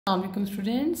Assalamualaikum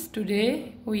students.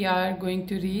 Today we are going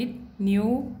to read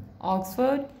New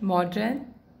Oxford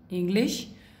Modern English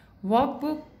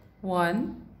Workbook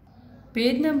 1,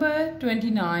 page number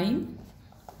 29.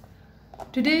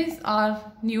 Today is our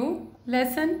new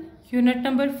lesson, unit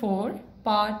number 4,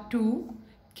 part 2,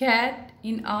 Cat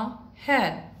in a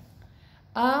Hat.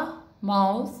 A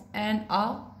mouse and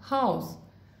a house.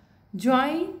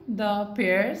 Join the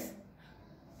pairs.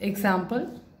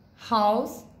 Example: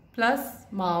 house plus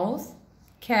mouse,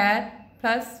 cat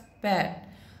plus bat.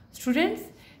 Students,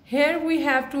 here we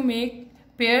have to make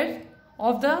pairs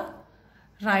of the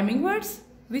rhyming words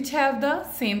which have the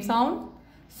same sound.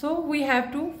 So we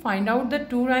have to find out the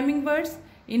two rhyming words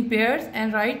in pairs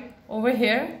and write over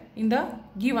here in the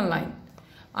given line.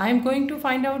 I am going to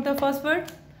find out the first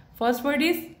word. First word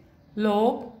is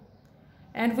lobe,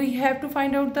 and we have to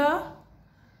find out the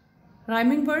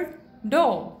rhyming word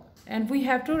dog, and we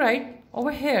have to write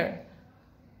over here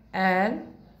L-O-G,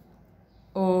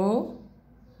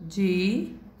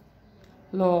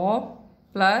 lobe,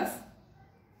 plus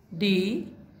D-O-G,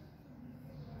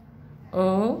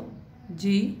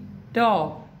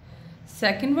 dog.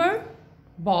 Second word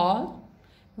ball.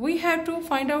 We have to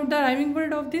find out the rhyming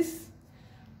word of this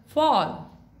ball.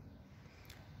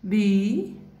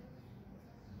 B-A-L,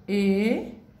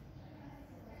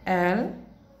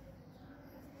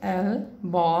 L,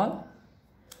 ball.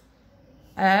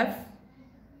 F-A-L-L,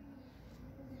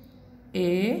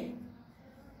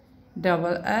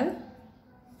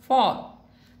 fall.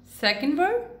 Second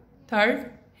word,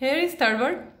 third. Here is third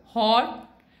word, hot.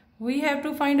 We have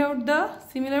to find out the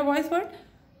similar voice word,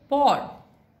 pot.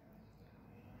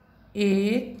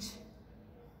 H-O-T,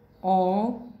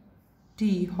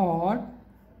 hot.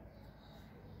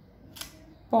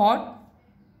 Pot.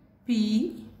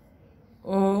 P-O-T,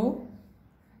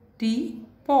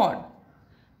 pot.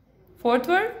 Fourth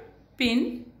word,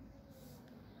 pin.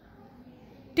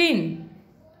 Tin.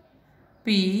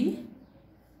 P-I-N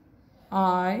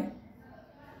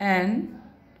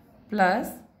plus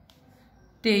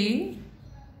T-I-N.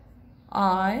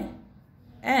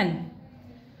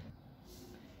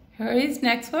 Here is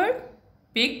next word,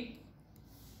 pick.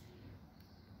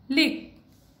 Lick.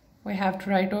 We have to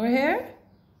write over here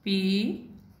P-I-C-K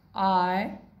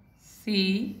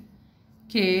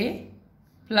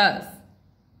plus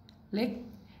lick,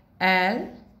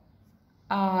 L-I-C-K.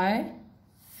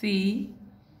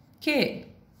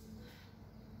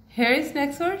 Here is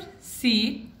next word,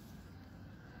 seed.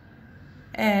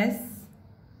 S-E-A-T,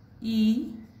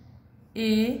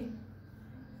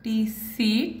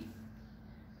 seed.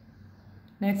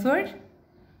 Next word,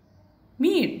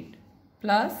 meat,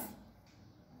 plus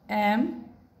M-E-A-T,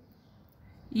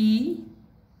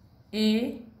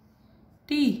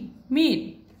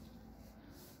 meat.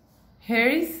 Here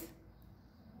is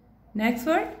next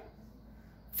word,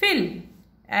 fill.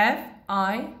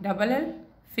 F-I-L-L,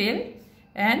 fill,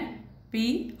 and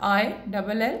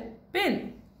P-I-L-L, pill.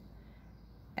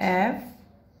 F-I-L-L,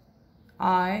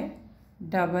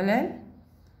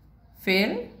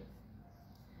 fill,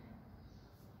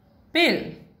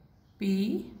 pill.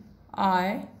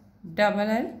 P-I-L-L,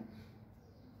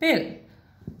 pill.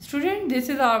 Student, this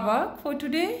is our work for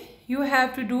today. You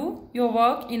have to do your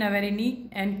work in a very neat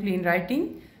and clean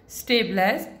writing. Stay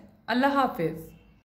blessed. Allah Hafiz.